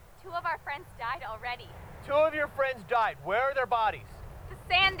2 of our friends died already. 2 of your friends died. Where are their bodies? The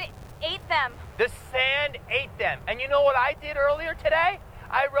sand ate them. The sand ate them. And you know what I did earlier today?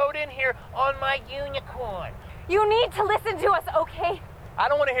 I rode in here on my unicorn. You need to listen to us, okay? I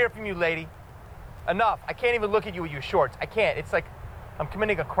don't want to hear from you, lady. Enough. I can't even look at you with your shorts. I can't. It's like I'm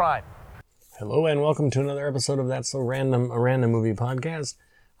committing a crime. Hello and welcome to another episode of That's So Random, a random movie podcast.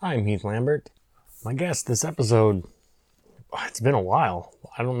 I'm Heath Lambert. My guest this episode, it's been a while.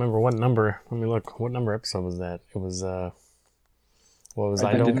 I don't remember what number. Let me look. What number episode was that? It was, I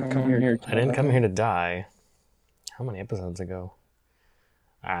didn't come here to die. How many episodes ago?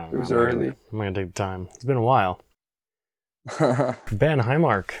 I don't know. It was early. I'm going to take the time. It's been a while. Ben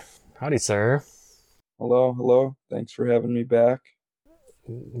Highmark. Howdy, sir. Hello. Thanks for having me back.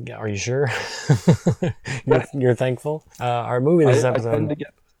 Are you sure? You're thankful? Our movie this episode...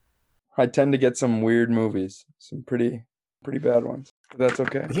 I tend to get some weird movies. Some pretty bad ones. But that's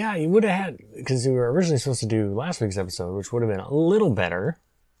okay. Yeah, you would have had... Because you were originally supposed to do last week's episode, which would have been a little better.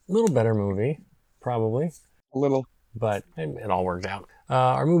 Movie, probably. A little. But it all worked out.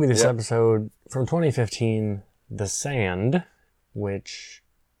 Our movie this episode from 2015, The Sand, which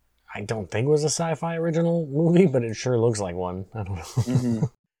I don't think was a sci-fi original movie, but it sure looks like one. I don't know. Mm-hmm.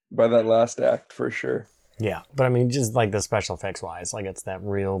 By that last act, for sure. Yeah, but I mean, just like the special effects wise, like it's that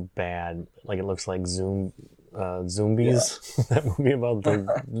real bad, like it looks like Zombies, that movie about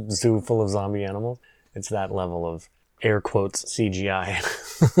the zoo full of zombie animals. It's that level of air quotes CGI.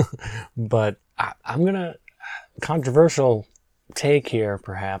 But I'm gonna, controversial take here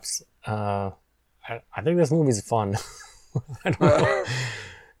perhaps. I think this movie's fun. I don't know.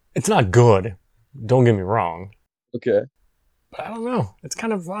 It's not good. Don't get me wrong. Okay. But I don't know. It's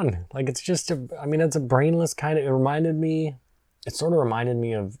kind of fun. Like, it's just it's a brainless kind of... It sort of reminded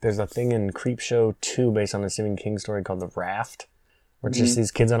me of... There's a thing in Creepshow 2 based on a Stephen King story called The Raft, where it's just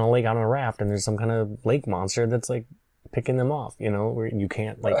these kids on a lake on a raft, and there's some kind of lake monster that's, like, picking them off, you know? Where you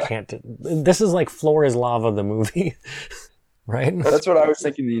can't... This is like Floor is Lava, the movie. Right? That's what I was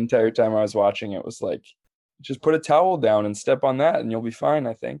thinking the entire time I was watching it. Was like, just put a towel down and step on that, and you'll be fine,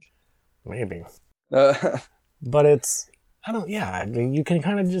 I think. Maybe. But it's... you can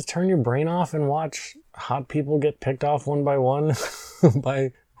kind of just turn your brain off and watch hot people get picked off one by one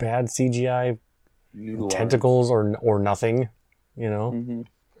by bad CGI tentacles or nothing, you know? Mm-hmm.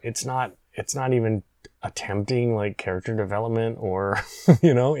 It's not even attempting like character development or,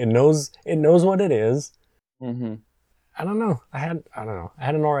 you know, it knows what it is. Mm-hmm. I don't know. I had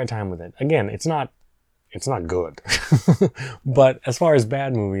an alright time with it. Again, it's not good. But as far as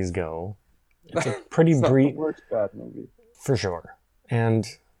bad movies go, it's a pretty it's not the worst bad movie. For sure. And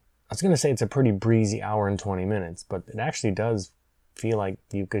I was going to say it's a pretty breezy hour and 20 minutes, but it actually does feel like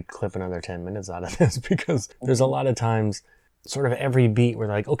you could clip another 10 minutes out of this because there's a lot of times, sort of every beat where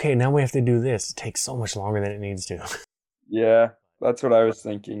they're like, okay, now we have to do this. It takes so much longer than it needs to. Yeah, that's what I was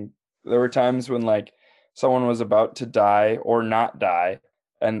thinking. There were times when like someone was about to die or not die,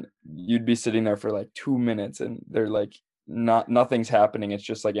 and you'd be sitting there for like 2 minutes and they're like, nothing's happening. It's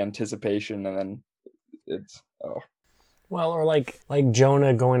just like anticipation, and then it's Well, or like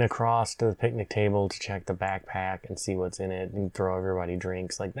Jonah going across to the picnic table to check the backpack and see what's in it and throw everybody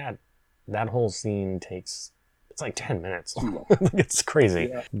drinks. Like that whole scene it's like 10 minutes. It's crazy.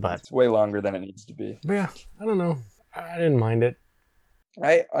 Yeah, but it's way longer than it needs to be. But yeah, I don't know. I didn't mind it.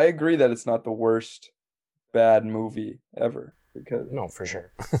 I agree that it's not the worst bad movie ever. Because no, for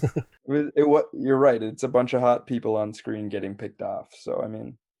sure. You're right. It's a bunch of hot people on screen getting picked off. So, I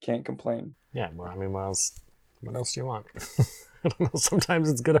mean, can't complain. Yeah, well, I mean, what else do you want? I don't know. Sometimes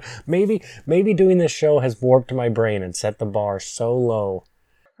it's good. Maybe doing this show has warped my brain and set the bar so low.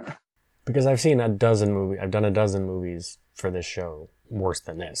 Because I've done a dozen movies for this show worse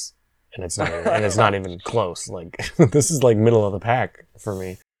than this. And it's not even close. Like, this is like middle of the pack for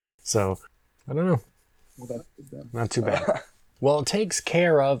me. So, I don't know. Well, that's good then. Not too bad. Well, it takes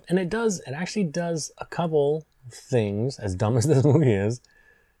care of, and it actually does a couple things, as dumb as this movie is,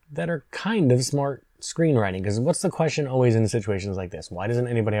 that are kind of smart screenwriting. Because what's the question always in situations like this? Why doesn't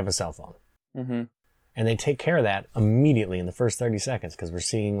anybody have a cell phone? Mm-hmm. And they take care of that immediately in the first 30 seconds, because we're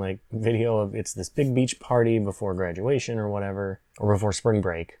seeing like video of it's this big beach party before graduation or whatever, or before spring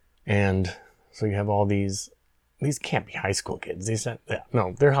break. And so you have all these can't be high school kids.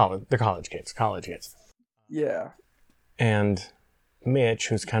 They're college kids. Yeah. And Mitch,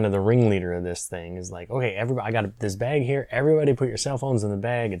 who's kind of the ringleader of this thing, is like, okay, everybody, I got this bag here. Everybody put your cell phones in the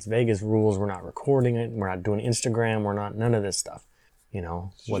bag. It's Vegas rules. We're not recording it. We're not doing Instagram. We're not, none of this stuff. You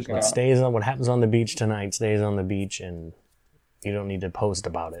know, what happens on the beach tonight stays on the beach, and you don't need to post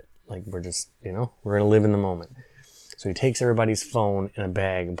about it. Like, we're just, we're going to live in the moment. So he takes everybody's phone in a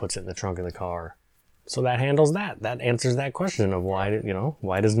bag and puts it in the trunk of the car. So that handles that. That answers that question of why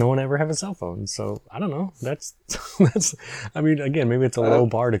does no one ever have a cell phone? So I don't know. That's I mean, again, maybe it's a low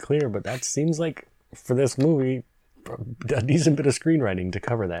bar to clear, but that seems like for this movie a decent bit of screenwriting to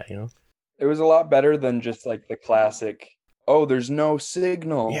cover that, you know? It was a lot better than just like the classic, oh, there's no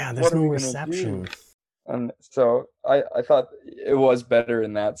signal. Yeah, there's no reception. And so I thought it was better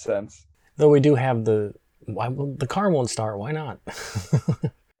in that sense. Though we do have the car won't start. Why not?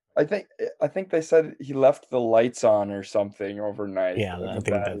 I think they said he left the lights on or something overnight. Yeah, I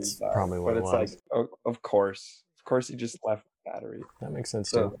think that's probably what it was. But it's like, oh, of course he just left the battery. That makes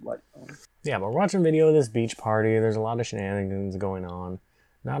sense too. Yeah, but we're watching video of this beach party. There's a lot of shenanigans going on.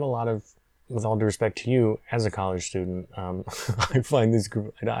 Not a lot of, with all due respect to you as a college student, I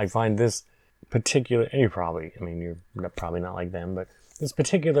find this particular, and you're probably not like them, but this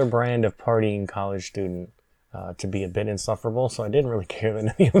particular brand of partying college student to be a bit insufferable, so I didn't really care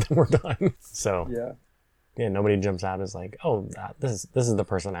that any of them were done. So yeah, nobody jumps out as like, oh, this is the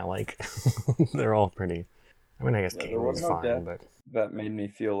person I like. They're all pretty. I mean, I guess Kate was fine, but that made me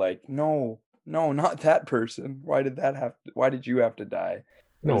feel like, no, not that person. Why did you have to die?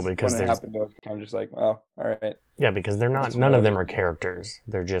 No, because when it happened, I'm just like, oh, all right. Yeah, because they're not. None of them are characters.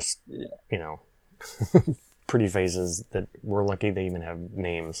 They're just, pretty faces that we're lucky they even have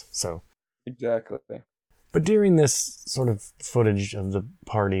names. So exactly. But during this sort of footage of the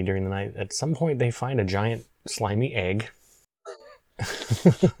party during the night, at some point they find a giant slimy egg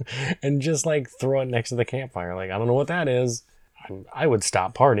and just like throw it next to the campfire. Like, I don't know what that is. I would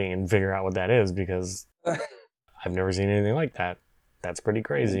stop partying and figure out what that is because I've never seen anything like that. That's pretty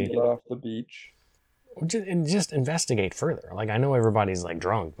crazy. Get off the beach. Just investigate further. Like, I know everybody's like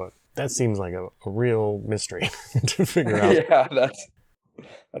drunk, but that seems like a real mystery to figure out. Yeah,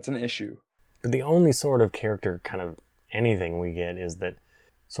 that's an issue. But the only sort of character kind of anything we get is that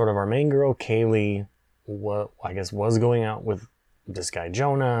sort of our main girl, Kaylee, was going out with this guy,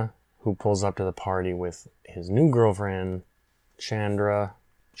 Jonah, who pulls up to the party with his new girlfriend, Shonda,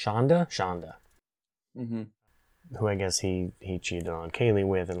 mm-hmm. who I guess he cheated on Kaylee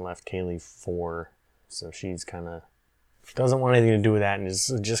with and left Kaylee for. So she's kind of doesn't want anything to do with that and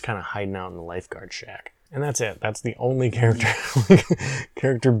is just kind of hiding out in the lifeguard shack. And that's it. That's the only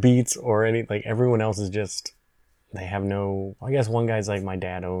character beats or any, like, everyone else is just, they have no, I guess one guy's like, my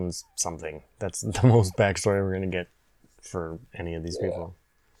dad owns something. That's the most backstory we're going to get for any of these people.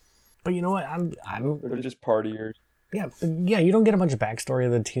 But you know what? They're just partiers. Yeah, you don't get a bunch of backstory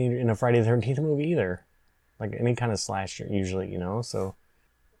of the teenager in a Friday the 13th movie either. Like any kind of slasher usually, so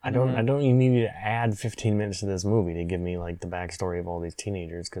I don't even need to add 15 minutes to this movie to give me like the backstory of all these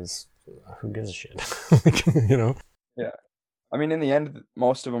teenagers because who gives a shit, Yeah, I mean, in the end,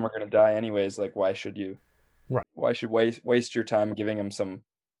 most of them are going to die anyways. Like, why should you? Right. Why should waste your time giving them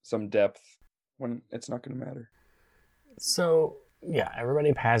some depth when it's not going to matter? So yeah,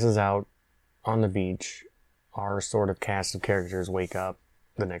 everybody passes out on the beach. Our sort of cast of characters wake up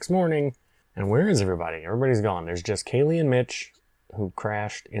the next morning, and where is everybody? Everybody's gone. There's just Kaylee and Mitch, who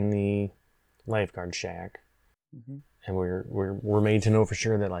crashed in the lifeguard shack. Mm-hmm. And we're made to know for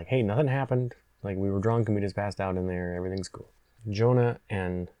sure that, like, hey, nothing happened. Like, we were drunk and we just passed out in there. Everything's cool. Jonah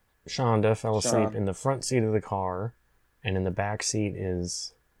and Shonda fell asleep in the front seat of the car. And in the back seat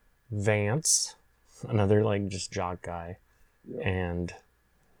is Vance, another, like, just jock guy. Yep. And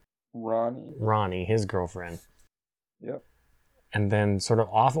Ronnie, his girlfriend. Yep. And then sort of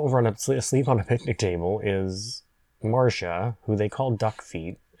off over on asleep on a picnic table is Marcia, who they call Duck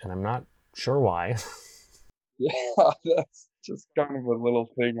Feet. And I'm not sure why. Yeah, that's just kind of a little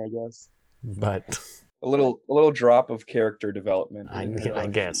thing, I guess. But a little drop of character development. I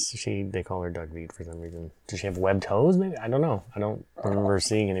guess they call her Duck Feet for some reason. Does she have webbed toes? Maybe, I don't know. I don't remember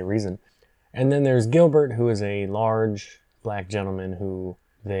seeing any reason. And then there's Gilbert, who is a large black gentleman who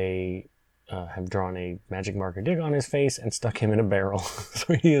they have drawn a magic marker dick on his face and stuck him in a barrel.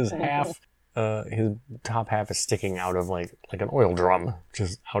 So he is half. His top half is sticking out of like an oil drum,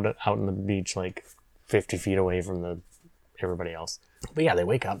 just out in the beach, like 50 feet away from everybody else. But yeah, they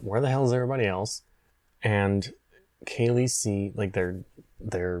wake up. Where the hell is everybody else? And Kaylee see like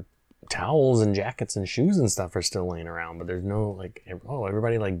their towels and jackets and shoes and stuff are still laying around, but there's no like,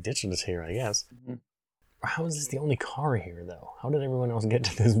 everybody like ditched us here, I guess. Mm-hmm. How is this the only car here though? How did everyone else get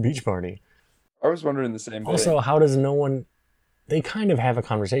to this beach party? I was wondering the same thing. Also, how does no one? They kind of have a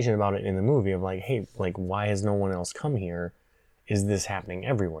conversation about it in the movie of like, hey, like, why has no one else come here? Is this happening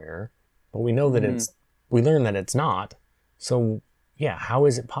everywhere? But we know that we learn that it's not. So yeah, how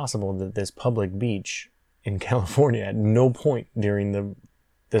is it possible that this public beach in California at no point during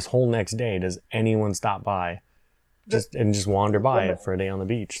this whole next day does anyone stop by just wander by it for a day on the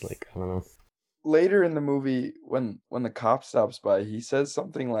beach. Like, I don't know. Later in the movie, when the cop stops by, he says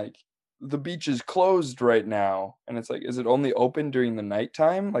something like, "The beach is closed right now," and it's like, is it only open during the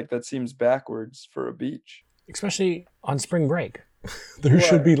nighttime? Like, that seems backwards for a beach. Especially on spring break. There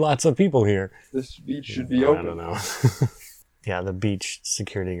should be lots of people here. This beach should be open. I don't know. Yeah, the beach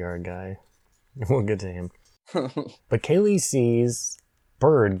security guard guy. We'll get to him. But Kaylee sees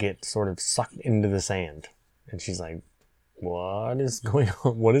Bird get sort of sucked into the sand. And she's like, what is going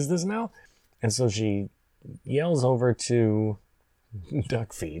on? What is this now? And so she yells over to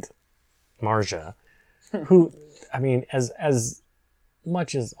Duck Feet, Marcia, who, I mean, as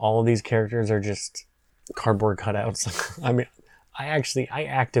much as all of these characters are just cardboard cutouts, I mean, I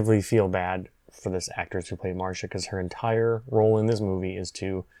actively feel bad for this actress who played Marcia, because her entire role in this movie is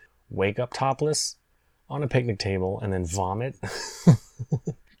to wake up topless on a picnic table and then vomit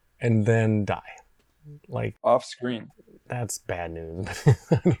and then die. Like, off screen. That's bad news.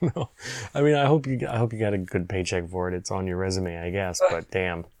 I don't know. I mean, I hope you got a good paycheck for it. It's on your resume, I guess, but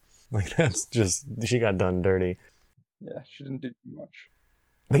damn. Like, that's just, she got done dirty. Yeah, she didn't do too much.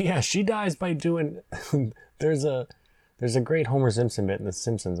 But yeah, she dies by doing there's a great Homer Simpson bit in The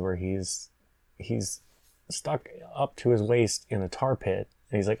Simpsons where he's stuck up to his waist in a tar pit,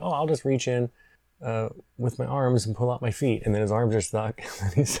 and he's like, oh, I'll just reach in with my arms and pull out my feet, and then his arms are stuck,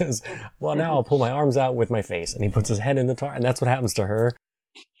 and he says, well, now I'll pull my arms out with my face, and he puts his head in the tar, and that's what happens to her,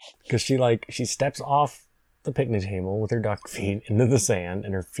 because she steps off the picnic table with her duck feet into the sand,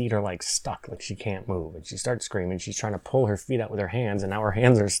 and her feet are like stuck, like she can't move, and she starts screaming. She's trying to pull her feet out with her hands, and now her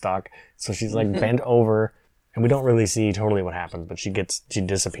hands are stuck, so she's like bent over, and we don't really see totally what happens, but she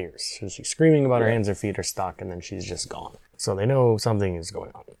disappears. So she's screaming about her hands, her feet are stuck, and then she's just gone. So they know something is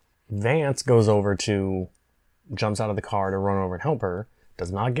going on. Vance goes over jumps out of the car to run over and help her,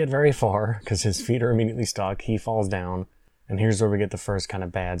 does not get very far because his feet are immediately stuck. He falls down, and here's where we get the first kind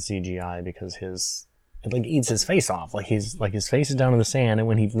of bad CGI, because it like eats his face off. Like his face is down in the sand, and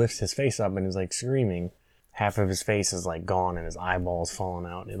when he lifts his face up and is like screaming, half of his face is like gone and his eyeballs falling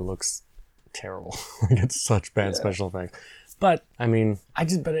out. It looks terrible. Like, it's such bad special effects. But I mean,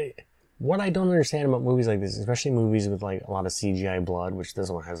 what I don't understand about movies like this, especially movies with like a lot of CGI blood, which this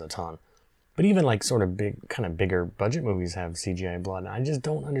one has a ton, but even like sort of bigger budget movies have CGI blood. And I just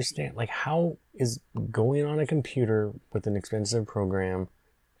don't understand, like, how is going on a computer with an expensive program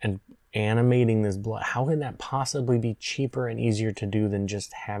and animating this blood, how can that possibly be cheaper and easier to do than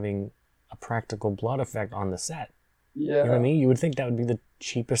just having a practical blood effect on the set? Yeah. You know what I mean? You would think that would be the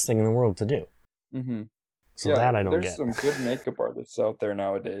cheapest thing in the world to do. Mm-hmm. So yeah, that I don't get. There's some good makeup artists out there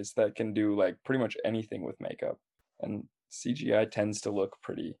nowadays that can do like pretty much anything with makeup. And CGI tends to look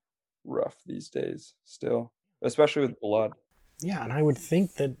pretty rough these days still, especially with blood. Yeah, and I would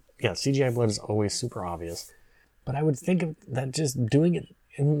think that, CGI blood is always super obvious. But I would think that just doing it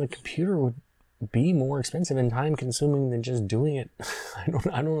in the computer would be more expensive and time consuming than just doing it.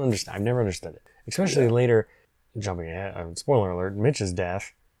 I don't understand. I've never understood it. Especially later, jumping ahead, spoiler alert, Mitch's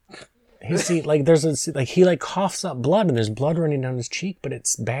death. He coughs up blood and there's blood running down his cheek, but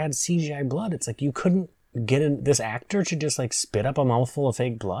it's bad CGI blood. It's like, you couldn't get this actor to just like spit up a mouthful of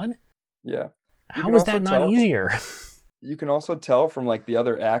fake blood? Yeah. How is that not easier? You can also tell from like the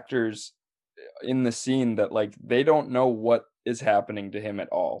other actors in the scene that like they don't know what is happening to him at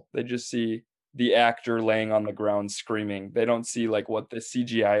all. They just see the actor laying on the ground screaming. They don't see like what the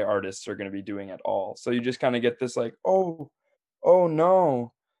CGI artists are going to be doing at all. So you just kind of get this like, oh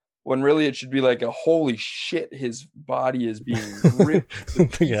no. When really it should be like a holy shit, his body is being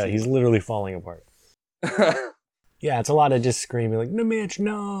ripped. Yeah, he's literally falling apart. Yeah, it's a lot of just screaming like, no, Mitch,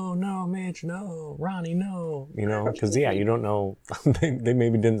 no, Mitch, no, Ronnie, no. You know, because, you don't know. They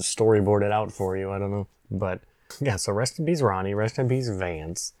maybe didn't storyboard it out for you. I don't know. But, yeah, so rest in peace, Ronnie. Rest in peace,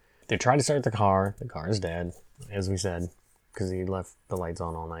 Vance. They try to start the car. The car is dead, as we said, because he left the lights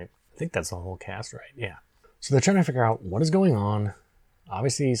on all night. I think that's the whole cast, right? Yeah. So they're trying to figure out what is going on.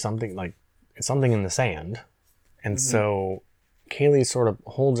 Obviously, it's something in the sand. And so Kaylee sort of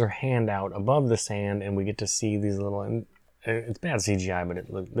holds her hand out above the sand, and we get to see these little, and it's bad CGI,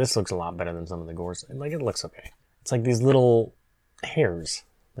 but this looks a lot better than some of the gore. Like, it looks okay. It's like these little hairs,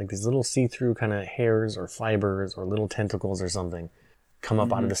 like these little see-through kind of hairs or fibers or little tentacles or something come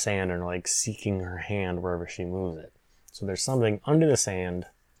up out of the sand and are like seeking her hand wherever she moves it. So there's something under the sand.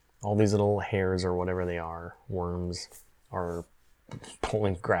 All these little hairs or whatever they are, worms, are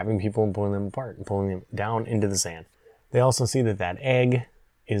grabbing people and pulling them apart and pulling them down into the sand. They also see that egg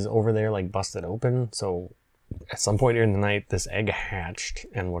is over there, like busted open. So at some point during the night, this egg hatched,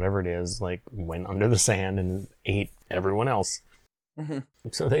 and whatever it is, like went under the sand and ate everyone else.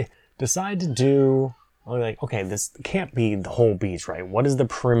 So they decide to do They're like, okay, this can't be the whole beach, right? What is the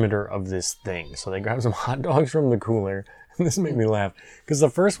perimeter of this thing? So they grab some hot dogs from the cooler. This made me laugh. Because the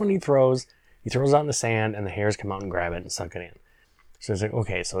first one he throws it out in the sand, and the hares come out and grab it and suck it in. So it's like,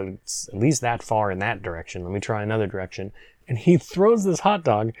 okay, so it's at least that far in that direction. Let me try another direction. And he throws this hot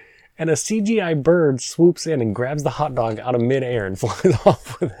dog, and a CGI bird swoops in and grabs the hot dog out of midair and flies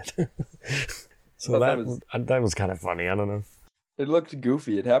off with it. So that was kind of funny. I don't know. It looked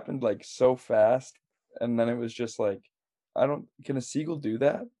goofy. It happened like so fast, and then it was just like, can a seagull do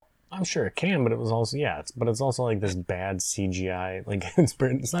that? I'm sure it can, but it was also, it's also like this bad CGI. Like,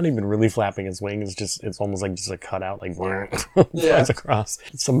 it's not even really flapping its wings. It's almost like just a cutout, like, flies across.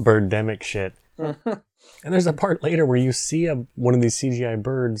 It's some birdemic shit. And there's a part later where you see one of these CGI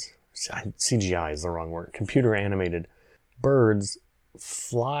birds, CGI is the wrong word, computer animated birds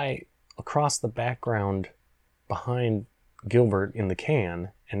fly across the background behind Gilbert in the can,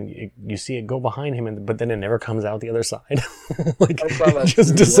 and you see it go behind him, but then it never comes out the other side. Like, it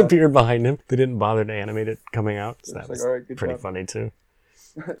just disappeared behind him. They didn't bother to animate it coming out. So that was pretty funny too.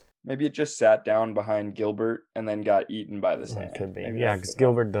 Maybe it just sat down behind Gilbert and then got eaten by the sand. It could be. Yeah, because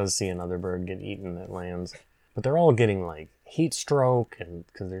Gilbert does see another bird get eaten that lands. But they're all getting like heat stroke, and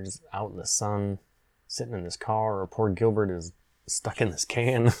because they're just out in the sun, sitting in this car, or poor Gilbert is stuck in this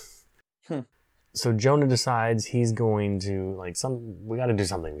can. So Jonah decides he's going to, we got to do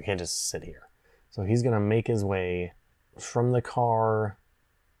something. We can't just sit here. So he's going to make his way from the car.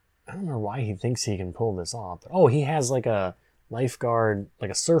 I don't know why he thinks he can pull this off. Oh, he has like a lifeguard,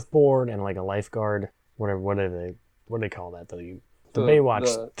 like a surfboard and like a lifeguard, whatever. What do they call that? The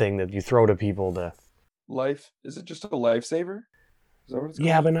Baywatch thing that you throw to people to... Is it just a lifesaver? Is that what it's called?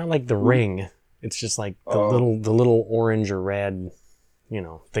 Yeah, but not like the ring. It's just like the little orange or red...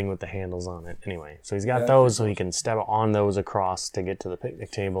 thing with the handles on it. Anyway, so he's got those so he can step on those across to get to the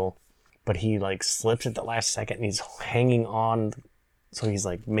picnic table. But he slips at the last second and he's hanging on. So he's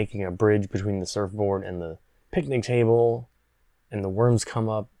making a bridge between the surfboard and the picnic table. And the worms come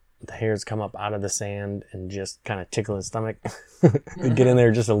up, the hares come up out of the sand and just kind of tickle his stomach. They get in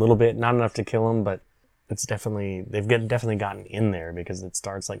there just a little bit, not enough to kill him, but they've definitely gotten in there because it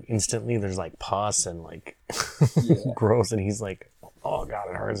starts instantly. There's pus and gross, and he's oh god,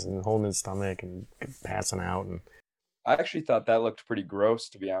 it hurts, and holding his stomach and passing out. And I actually thought that looked pretty gross,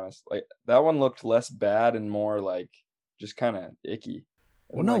 to be honest. That one looked less bad and more just kind of icky.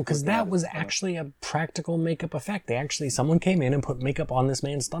 Well, no, because that was actually a practical makeup effect. Someone came in and put makeup on this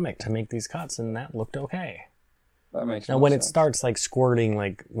man's stomach to make these cuts, and that looked okay. That makes now when sense. It starts squirting,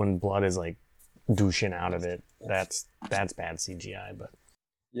 when blood is douching out of it, that's bad CGI. But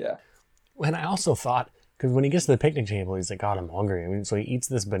yeah, and I also thought, because when he gets to the picnic table, he's God, I'm hungry. I mean, so he eats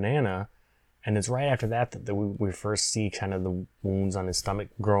this banana, and it's right after that we first see kind of the wounds on his stomach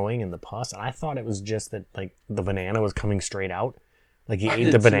growing and the pus. And I thought it was just that the banana was coming straight out. He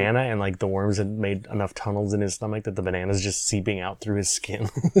ate the banana and the worms had made enough tunnels in his stomach that the banana's just seeping out through his skin,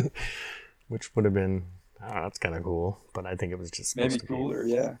 which would have been, that's kind of cool. But I think it was just maybe cooler,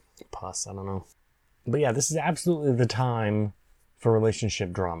 yeah. Pus, I don't know. But yeah, this is absolutely the time for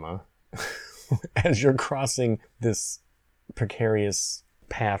relationship drama. As you're crossing this precarious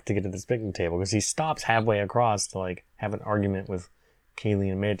path to get to this picnic table, because he stops halfway across to have an argument with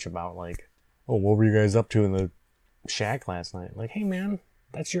Kaylee and Mitch about oh, what were you guys up to in the shack last night? Hey man,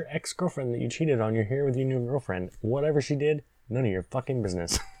 that's your ex-girlfriend that you cheated on. You're here with your new girlfriend. Whatever she did, none of your fucking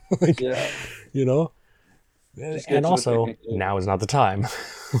business. Yeah. And also, now is not the time.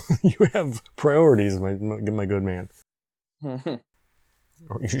 You have priorities, my good man.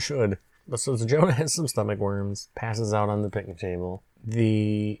 Or you should. So Jonah has some stomach worms, passes out on the picnic table.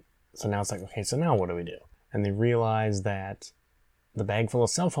 So now it's okay, so now what do we do? And they realize that the bag full of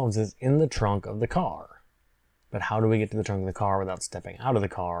cell phones is in the trunk of the car. But how do we get to the trunk of the car without stepping out of the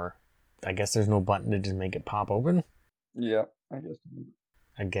car? I guess there's no button to just make it pop open? Yeah, I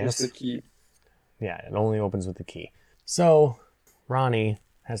guess. Just the key. Yeah, it only opens with the key. So Ronnie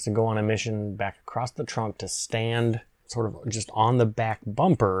has to go on a mission back across the trunk to stand sort of just on the back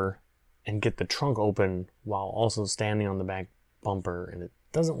bumper and get the trunk open while also standing on the back bumper. And it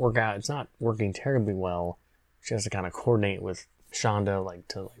doesn't work out. It's not working terribly well. She has to kind of coordinate with Shonda,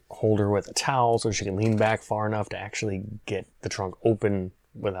 to hold her with a towel so she can lean back far enough to actually get the trunk open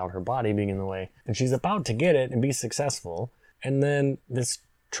without her body being in the way. And she's about to get it and be successful. And then this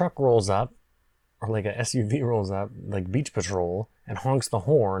truck rolls up, or a SUV rolls up, Beach Patrol, and honks the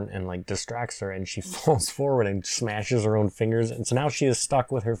horn and distracts her, and she falls forward and smashes her own fingers. And so now she is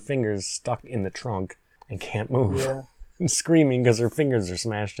stuck with her fingers stuck in the trunk and can't move. Yeah. And screaming because her fingers are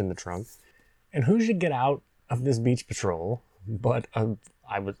smashed in the trunk. And who should get out of this Beach Patrol but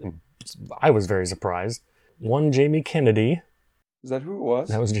I was very surprised. One Jamie Kennedy. Is that who it was?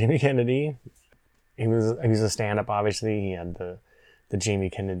 That was Jamie Kennedy. He was a stand-up, obviously. He had the Jamie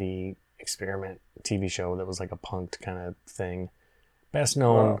Kennedy Experiment TV show that was like a punked kind of thing. Best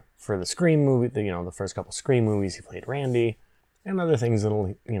known for the Scream movie, the first couple Scream movies. He played Randy, and other things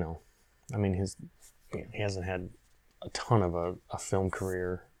that'll, I mean, he hasn't had a ton of a film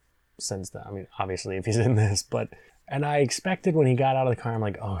career since that. I mean, obviously, if he's in this, and I expected when he got out of the car, I'm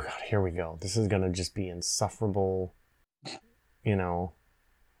like, oh God, here we go. This is going to just be insufferable,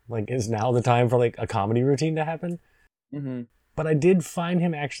 like, is now the time for like a comedy routine to happen? Mm-hmm. But I did find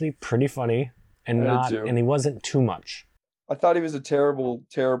him actually pretty funny and he wasn't too much. I thought he was a terrible,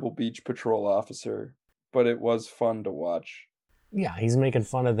 terrible beach patrol officer, but it was fun to watch. Yeah, he's making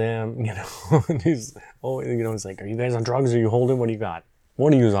fun of them, and he's like, are you guys on drugs? Are you holding? What do you got?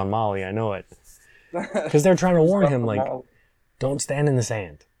 One of you's on Molly, I know it. Because they're trying to warn him, like, don't stand in the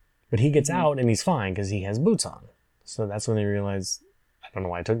sand. But he gets out and he's fine because he has boots on. So that's when they realize, I don't know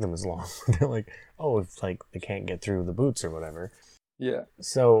why it took them as long. They're like, oh, it's like they can't get through the boots or whatever. Yeah.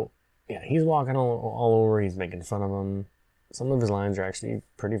 So, yeah, he's walking all over. He's making fun of them. Some of his lines are actually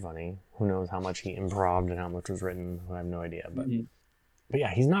pretty funny. Who knows how much he improv'd and how much was written? I have no idea. But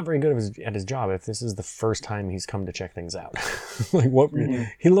yeah, he's not very good at his job if this is the first time he's come to check things out. Like what?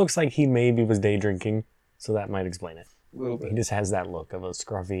 He looks like he maybe was day drinking, so that might explain it. A little bit. He just has that look of a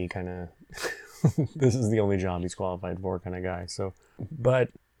scruffy kind of. This is the only job he's qualified for kind of guy. So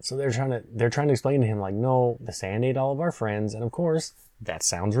they're trying to explain to him like, no, the sand ate all of our friends, and of course that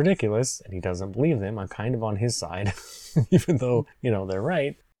sounds ridiculous, and he doesn't believe them. I'm kind of on his side, even though they're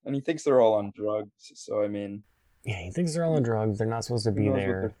right. And he thinks they're all on drugs. So I mean, yeah, he thinks they're all on drugs. They're not supposed to be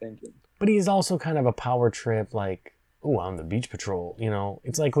there. What they're thinking. But he's also kind of a power trip, like, oh, I'm the beach patrol.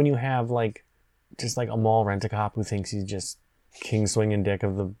 It's like when you have like just like a mall rent-a-cop who thinks he's just king swinging dick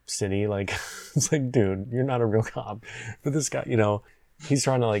of the city. Like, it's like, dude, you're not a real cop. But this guy, he's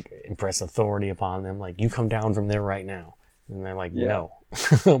trying to like impress authority upon them. Like, you come down from there right now. And they're like, no,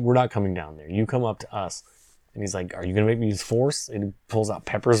 we're not coming down there. You come up to us. And he's like, are you going to make me use force? And he pulls out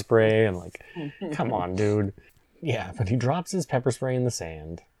pepper spray and like, come on, dude. Yeah, but he drops his pepper spray in the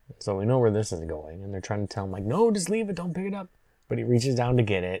sand. So we know where this is going. And they're trying to tell him like, no, just leave it. Don't pick it up. But he reaches down to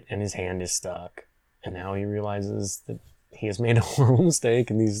get it and his hand is stuck. And now he realizes that he has made a horrible mistake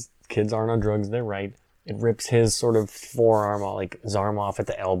and these kids aren't on drugs. They're right. It rips his sort of forearm, like his arm off at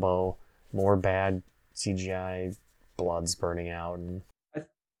the elbow. More bad CGI, blood's burning out. And,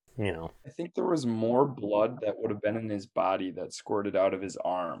 I think there was more blood that would have been in his body that squirted out of his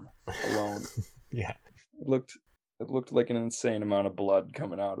arm alone. Yeah. It looked like an insane amount of blood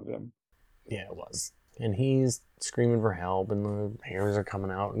coming out of him. Yeah, it was. And he's screaming for help, and the hairs are coming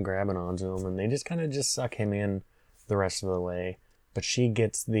out and grabbing onto him, and they just kind of just suck him in the rest of the way. But she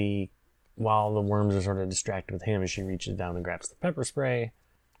gets while the worms are sort of distracted with him, she reaches down and grabs the pepper spray,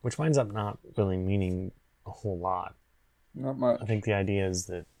 which winds up not really meaning a whole lot. Not much. I think the idea is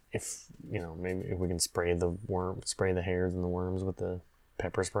that if, maybe if we can spray the hairs and the worms with the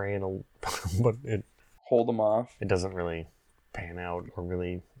pepper spray, but it hold them off. It doesn't really pan out, or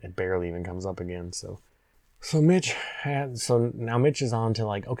really, it barely even comes up again. So now Mitch is on to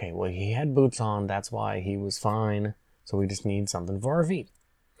like, okay, well, he had boots on, that's why he was fine. So we just need something for our feet.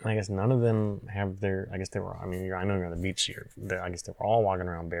 And I guess none of them have I know you're on the beach here. I guess they were all walking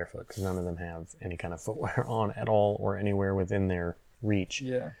around barefoot because none of them have any kind of footwear on at all or anywhere within their reach.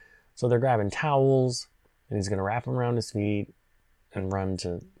 Yeah. So they're grabbing towels and he's going to wrap them around his feet and run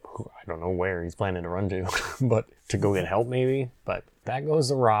to, I don't know where he's planning to run to, but to go get help maybe. But that goes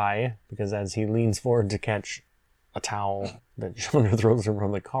awry because as he leans forward to catch a towel that Chandra throws him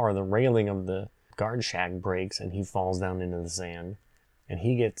from the car, the railing of the guard shack breaks and he falls down into the sand. And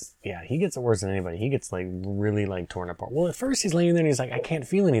he gets it worse than anybody. He gets like really like torn apart. Well, at first he's laying there and he's like, I can't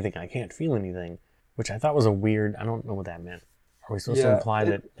feel anything, which I thought was I don't know what that meant. Are we supposed to imply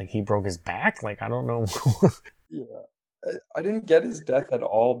that like he broke his back? Like, I don't know. Yeah. I didn't get his death at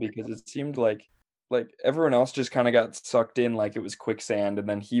all because it seemed like everyone else just kind of got sucked in like it was quicksand, and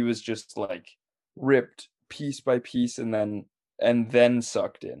then he was just like ripped piece by piece and then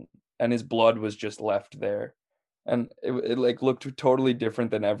sucked in, and his blood was just left there. And it like looked totally different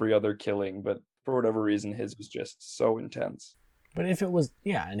than every other killing, but for whatever reason his was just so intense. But if it was,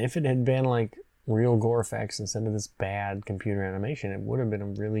 and if it had been like real gore effects instead of this bad computer animation, it would have been a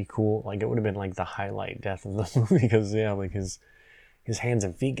really cool, like it would have been like the highlight death of the movie because like his hands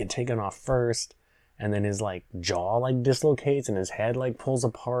and feet get taken off first, and then his like jaw like dislocates and his head like pulls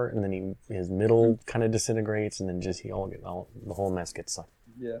apart, and then his middle kind of disintegrates, and then just the whole mess gets sucked.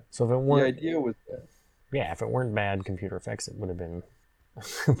 Yeah. So if it weren't, the idea was that. Yeah, if it weren't bad computer effects, it would have been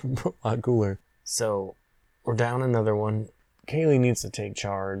A lot cooler. So we're down another one. Kaylee needs to take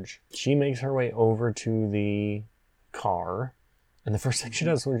charge. She makes her way over to the car. And the first thing she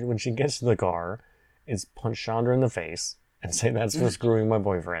does when she gets to the car is punch Chandra in the face and say that's for screwing my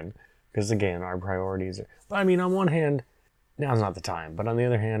boyfriend. Because again, our priorities are... But I mean, on one hand, now's not the time. But on the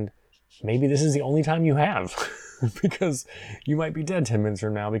other hand, maybe this is the only time you have. Because you might be dead 10 minutes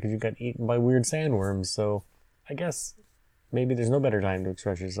from now because you got eaten by weird sandworms. So I guess maybe there's no better time to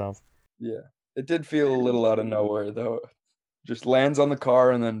express yourself. Yeah. It did feel a little out of nowhere, though. Just lands on the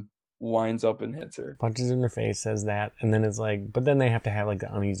car and then winds up and hits her. Punches in her face, says that, and then it's like, but then they have to have like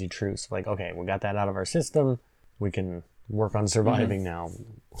the uneasy truce. Like, okay, we got that out of our system. We can work on surviving now.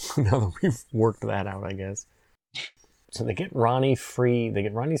 Now that we've worked that out, I guess. So they get Ronnie free. They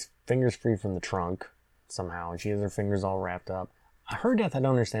get Ronnie's fingers free from the trunk somehow, and she has her fingers all wrapped up. Her death, I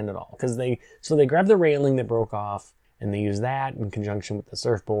don't understand at all, because they grab the railing that broke off, and they use that in conjunction with the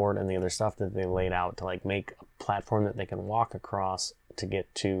surfboard and the other stuff that they laid out to like make a platform that they can walk across to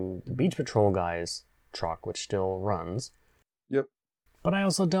get to the Beach Patrol guy's truck, which still runs. Yep. But I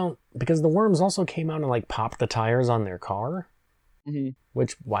also don't, because the worms also came out and like popped the tires on their car. Mm-hmm.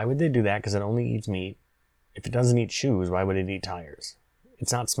 Which, why would they do that? Because it only eats meat. If it doesn't eat shoes, why would it eat tires?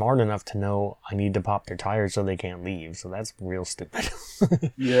 It's not smart enough to know I need to pop their tires so they can't leave. So that's real stupid.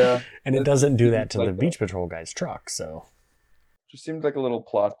 Yeah. And it doesn't do that to the Beach Patrol guy's truck, so. Just seemed like a little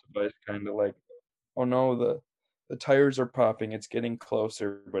plot device, kind of like, oh no, the tires are popping, it's getting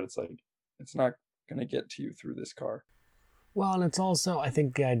closer, but it's like, it's not going to get to you through this car. Well, and it's also, I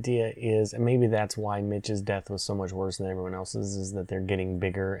think the idea is, and maybe that's why Mitch's death was so much worse than everyone else's, is that they're getting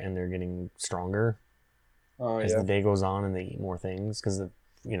bigger and they're getting stronger as the day goes on and they eat more things. Because,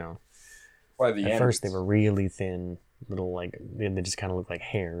 you know, at first they were really thin, little, like, they just kind of look like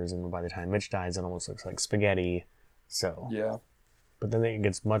hairs, and by the time Mitch dies, it almost looks like spaghetti. So, yeah. But then it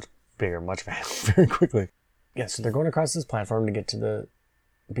gets much bigger, much faster, very quickly. Yeah, so they're going across this platform to get to the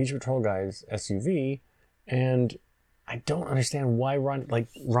Beach Patrol guy's SUV, and I don't understand why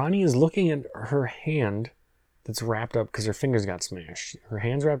Ronnie is looking at her hand that's wrapped up because her fingers got smashed. Her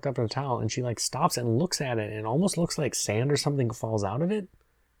hand's wrapped up in a towel, and she like stops and looks at it, and it almost looks like sand or something falls out of it.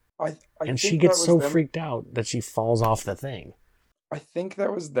 And she gets so freaked out that she falls off the thing. I think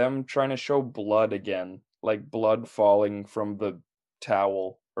that was them trying to show blood again, like blood falling from the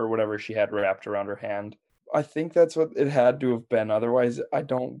towel or whatever she had wrapped around her hand. I think that's what it had to have been. Otherwise, I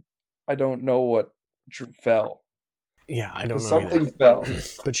don't know what fell. Yeah, I don't know. Something fell.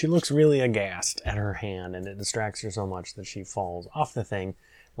 But she looks really aghast at her hand, and it distracts her so much that she falls off the thing,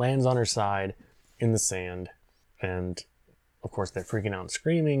 lands on her side in the sand, and of course they're freaking out and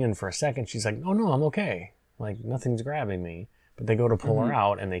screaming, and for a second she's like, oh no, I'm okay. Like, nothing's grabbing me. But they go to pull her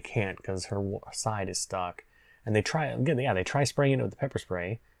out, and they can't because her side is stuck. And they try spraying it with the pepper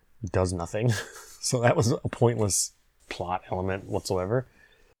spray. Does nothing. So that was a pointless plot element whatsoever.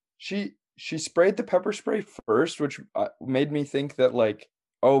 She sprayed the pepper spray first, which made me think that, like,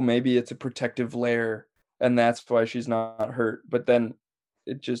 oh, maybe it's a protective layer, and that's why she's not hurt. But then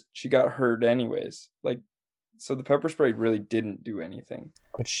she got hurt anyways. Like, so the pepper spray really didn't do anything.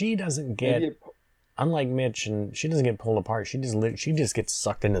 But she doesn't get, unlike Mitch, and she doesn't get pulled apart. She just gets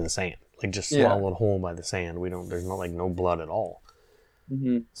sucked into the sand. Like, just swallowed whole by the sand. there's no blood at all.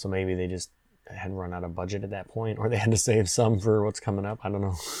 Mm-hmm. So maybe they just had run out of budget at that point, or they had to save some for what's coming up. I don't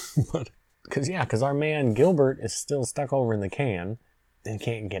know. But because our man Gilbert is still stuck over in the can and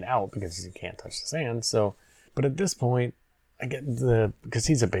can't get out because he can't touch the sand. So, but at this point, I get because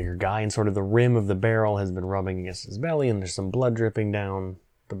he's a bigger guy, and sort of the rim of the barrel has been rubbing against his belly, and there's some blood dripping down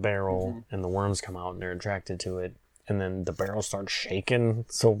the barrel, and the worms come out and they're attracted to it. And then the barrel starts shaking,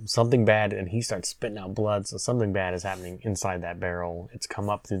 so something bad, and he starts spitting out blood, so something bad is happening inside that barrel. It's come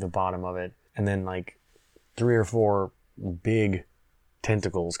up through the bottom of it, and then like 3 or 4 big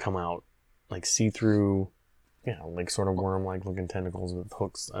tentacles come out, like see-through, like sort of worm-like looking tentacles with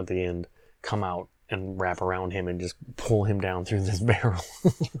hooks at the end, come out and wrap around him and just pull him down through this barrel.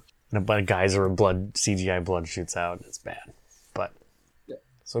 And a bunch of geyser of blood, CGI blood shoots out. It's bad. But,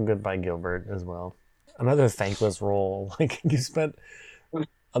 so goodbye Gilbert as well. Another thankless role. Like, you spent,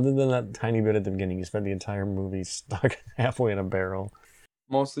 other than that tiny bit at the beginning, you spent the entire movie stuck halfway in a barrel.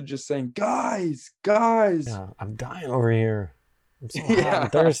 Mostly just saying, guys! Yeah, I'm dying over here. I'm so hot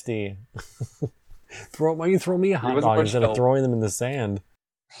and thirsty. Why don't you throw me a hot dog instead of throwing them in the sand?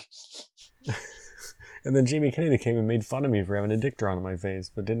 And then Jamie Kennedy came and made fun of me for having a dick drawn on my face,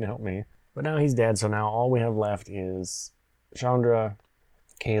 but didn't help me. But now he's dead, so now all we have left is Chandra,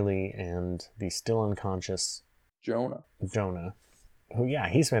 Kaylee, and the still unconscious Jonah. Who,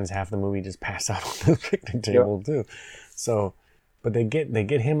 he spends half the movie just passed out on the picnic table, too. So But they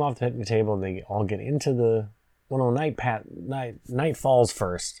get him off the picnic table. They all get into the night falls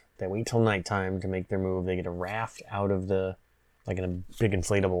first. They wait till nighttime to make their move. They get a raft out of the, like in a big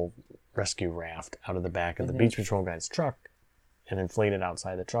inflatable rescue raft out of the back of the Beach Patrol guy's truck and inflate it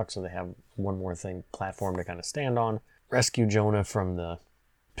outside the truck so they have one more platform to kind of stand on. Rescue Jonah from the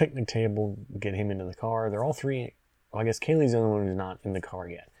picnic table, get him into the car. They're all three. Well, I guess Kaylee's the only one who's not in the car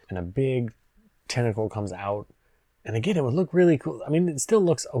yet. And a big tentacle comes out. And again, it would look really cool. I mean, it still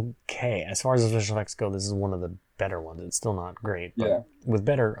looks okay. As far as the special effects go, this is one of the better ones. It's still not great. But with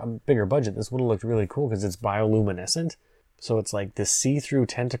a bigger budget, this would have looked really cool because it's bioluminescent. So it's like this see-through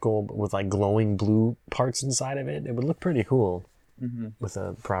tentacle with like glowing blue parts inside of it. It would look pretty cool with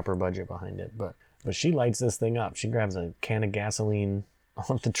a proper budget behind it. But she lights this thing up. She grabs a can of gasoline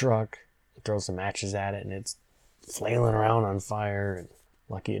off the truck, throws some matches at it, and it's flailing around on fire. And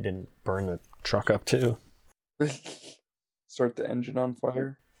lucky it didn't burn the truck up too. Start the engine on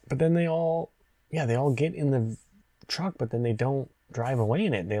fire. But then they all get in the truck, but then they don't drive away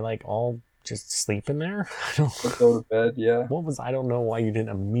in it. They like all just sleep in there. Go to bed, yeah. I don't know why you didn't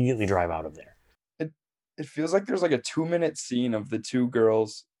immediately drive out of there. It feels like there's like a 2-minute scene of the two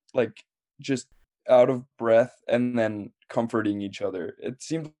girls like just out of breath and then comforting each other. It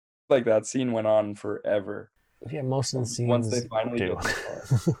seemed like that scene went on forever. Yeah, most of the scenes once they finally get in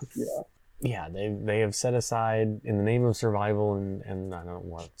the car. Yeah, they have set aside, in the name of survival and I don't know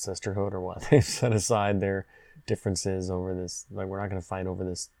what, sisterhood or what, they've set aside their differences over this. Like, we're not going to fight over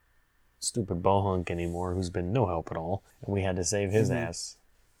this stupid bohunk anymore who's been no help at all. And we had to save his ass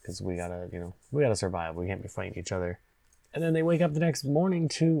because we gotta survive. We can't be fighting each other. And then they wake up the next morning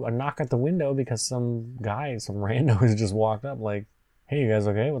to a knock at the window because some rando has just walked up like, hey, you guys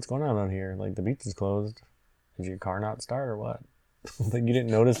okay? What's going on out here? Like, the beach is closed. Did your car not start or what? Like, you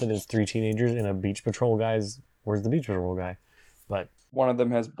didn't notice that it's 3 teenagers and a Beach Patrol guy's... Where's the Beach Patrol guy? But... one of them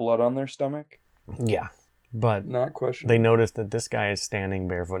has blood on their stomach? Yeah. But... not question. They noticed that this guy is standing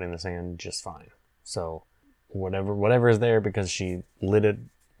barefoot in the sand just fine. So, whatever is there, because she lit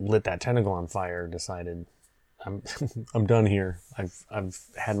that tentacle on fire, decided, I'm done here. I've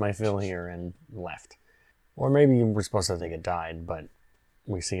had my fill here and left. Or maybe we're supposed to think it died, but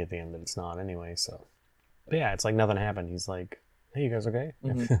we see at the end that it's not anyway, so... But yeah, it's like nothing happened. He's like, hey, you guys okay?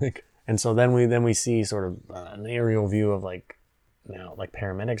 And so then we see sort of an aerial view of like, now like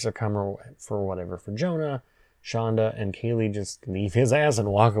paramedics are coming for Jonah. Shonda and Kaylee just leave his ass and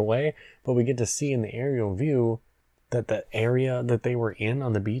walk away. But we get to see in the aerial view that the area that they were in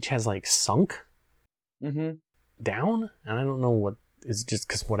on the beach has like sunk down. And I don't know what, it's just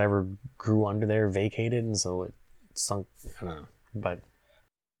because whatever grew under there vacated and so it sunk. I don't know. But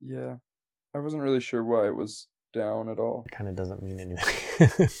yeah, I wasn't really sure why it was down at all. It kind of doesn't mean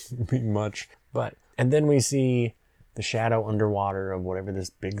anything mean much. But and then we see the shadow underwater of whatever this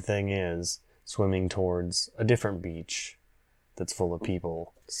big thing is swimming towards a different beach that's full of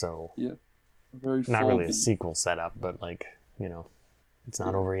people. So yeah, very not really beach. A sequel setup, but like, it's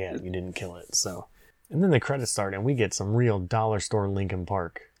not over yet. You didn't kill it. So and then the credits start and we get some real dollar store Linkin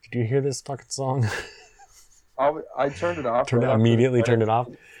Park. Did you hear this fucking song? I turned it off. Immediately turned it off.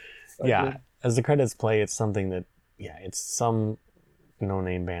 Yeah, as the credits play, it's something that, it's some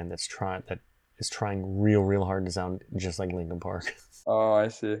no-name band that is trying real hard to sound just like Linkin Park. Oh, I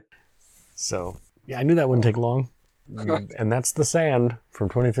see. So, yeah, I knew that wouldn't take long. And that's The Sand from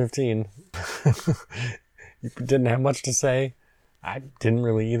 2015. You didn't have much to say. I didn't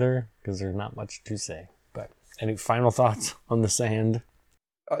really either, because there's not much to say. But any final thoughts on The Sand?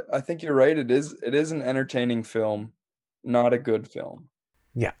 I think you're right. It is an entertaining film, not a good film.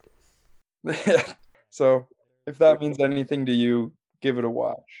 Yeah. So if that means anything to you, give it a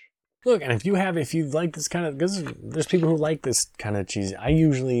watch. Look, and if you like this kind of, because there's people who like this kind of cheesy.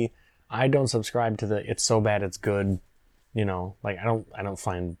 I don't subscribe to the it's so bad it's good, like I don't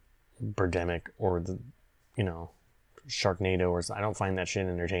find Birdemic or the, Sharknado or I don't find that shit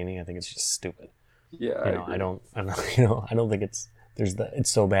entertaining. I think it's just stupid. Yeah, I don't think there's the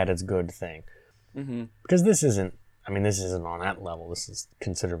it's so bad it's good thing. Mm-hmm. Because this isn't on that level. This is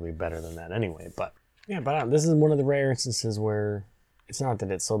considerably better than that anyway. But this is one of the rare instances where it's not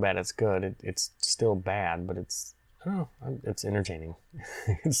that it's so bad it's good. It's still bad, but it's entertaining.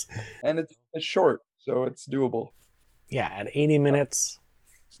 It's short, so it's doable. Yeah, at 80 minutes.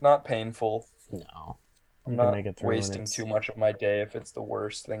 It's not painful. No. I'm not wasting too much of my day if it's the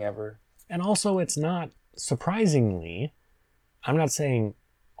worst thing ever. And also, it's not, surprisingly, I'm not saying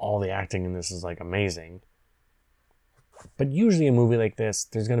all the acting in this is like amazing. But usually a movie like this,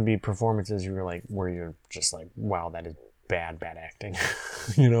 there's going to be performances where you're just like, wow, that is bad acting.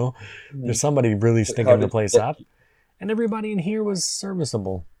 There's somebody really stinking the place up. And everybody in here was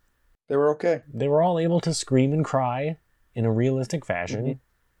serviceable. They were okay. They were all able to scream and cry in a realistic fashion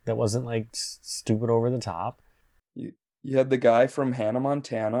that wasn't like stupid over the top. You had the guy from Hannah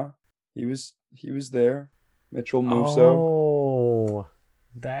Montana. He was there. Mitchell Musso. Oh,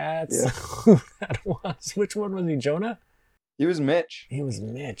 that's who that was. Which one was he? Jonah? He was Mitch. He was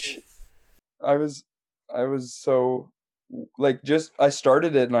Mitch. I was so like I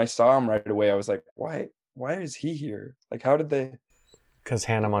started it and I saw him right away. I was like, why is he here? Like, how did they? Because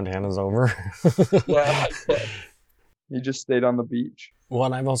Hannah Montana's over. Yeah. He just stayed on the beach.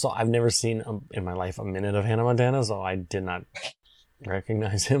 Well, and I've never seen in my life a minute of Hannah Montana, so I did not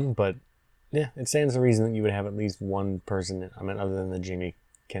recognize him. But yeah, it stands to reason that you would have at least one person. I mean, other than the Jamie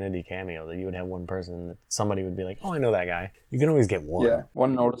Kennedy cameo, that you would have one person that somebody would be like, "Oh, I know that guy." You can always get one. Yeah,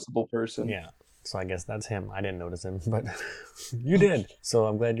 one noticeable person. Yeah. So I guess that's him. I didn't notice him, but you did. So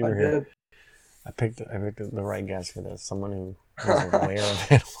I'm glad you were here. I picked the right guess for this. Someone who was aware of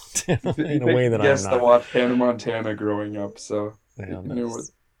Hannah Montana in a way that I'm not. Yes, I watched Hannah Montana growing up, so yeah,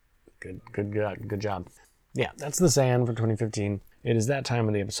 good job. Yeah, that's the Sand for 2015. It is that time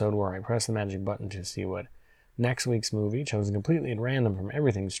of the episode where I press the magic button to see what next week's movie, chosen completely at random from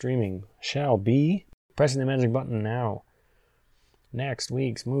everything streaming, shall be. Pressing the magic button now. Next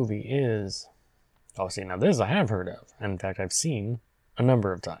week's movie is... Oh, see, now this I have heard of. In fact, I've seen a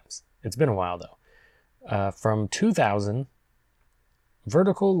number of times. It's been a while, though. From 2000,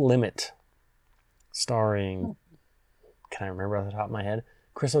 Vertical Limit, starring, can I remember off the top of my head?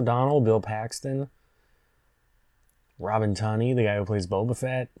 Chris O'Donnell, Bill Paxton, Robin Tunney, the guy who plays Boba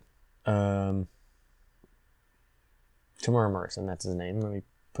Fett, Tamara Morrison, that's his name. Let me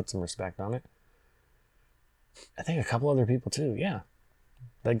put some respect on it. I think a couple other people, too, yeah.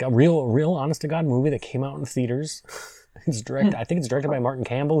 Like a real honest-to-God movie that came out in theaters. I think it's directed by Martin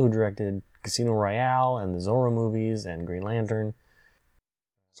Campbell, who directed Casino Royale and the Zorro movies and Green Lantern.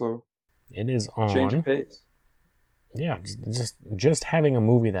 So it is on. Change of pace. Yeah, just having a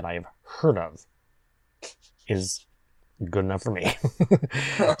movie that I've heard of is good enough for me.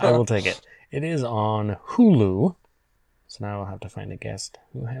 I will take it. It is on Hulu. So now I'll have to find a guest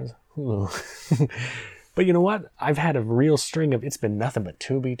who has Hulu. But you know what? I've had a real string of, it's been nothing but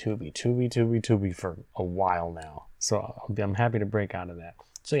Tubi for a while now. So I'm happy to break out of that.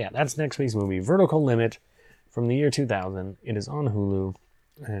 So yeah, that's next week's movie, Vertical Limit, from the year 2000. It is on Hulu,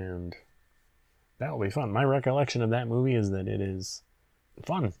 and that will be fun. My recollection of that movie is that it is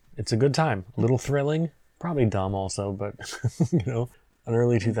fun. It's a good time. A little thrilling, probably dumb also, but you know, an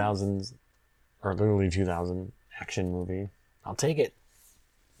early 2000s or early 2000 action movie. I'll take it.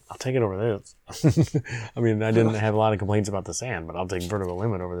 I'll take it over this. I mean, I didn't have a lot of complaints about The Sand, but I'll take Vertical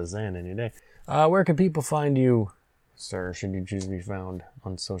Limit over The Sand any day. Where can people find you, sir, should you choose to be found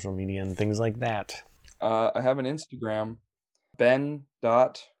on social media and things like that? I have an Instagram,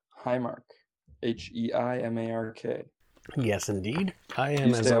 ben.heimark, HEIMARK. Yes, indeed. I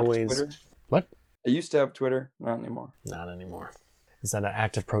am, as always... Twitter. What? I used to have Twitter, not anymore. Not anymore. Is that an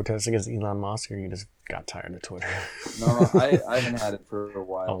active protest against Elon Musk, or you just got tired of Twitter? No, I haven't had it for a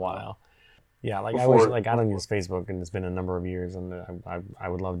while. Yeah, like I don't use Facebook, and it's been a number of years, and I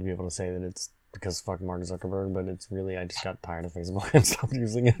would love to be able to say that it's because fuck Mark Zuckerberg, but it's really I just got tired of Facebook and stopped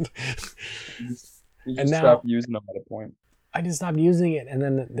using it. You just stopped using them at a point. I just stopped using it, and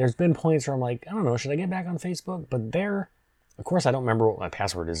then there's been points where I'm like, I don't know, should I get back on Facebook? But of course, I don't remember what my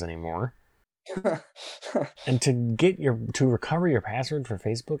password is anymore. And to recover your password for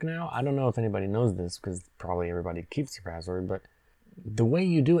Facebook now, I don't know if anybody knows this because probably everybody keeps their password, but the way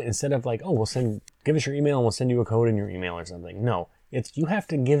you do it, instead of like, oh, give us your email and we'll send you a code in your email or something. No, it's you have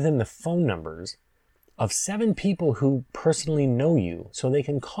to give them the phone numbers of 7 people who personally know you so they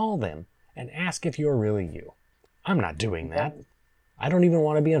can call them and ask if you're really you. I'm not doing that. I don't even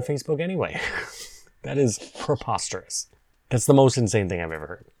want to be on Facebook anyway. That is preposterous. That's the most insane thing I've ever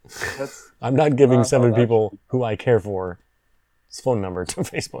heard. I'm not giving 7 people who I care for his phone number to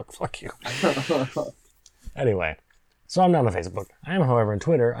Facebook. Fuck you. Anyway, so I'm not on Facebook. I am, however, on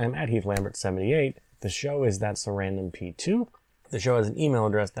Twitter. I'm at HeathLambert78. The show is That's So Random P2. The show has an email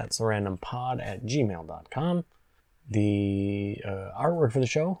address, that's sorandompod@gmail.com. The artwork for the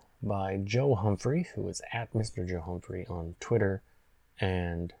show by Joe Humphrey, who is at Mr. Joe Humphrey on Twitter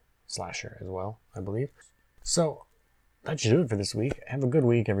and Slasher as well, I believe. So that should do it for this week. Have a good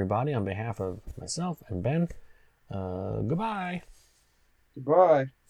week, everybody. On behalf of myself and Ben, goodbye. Goodbye.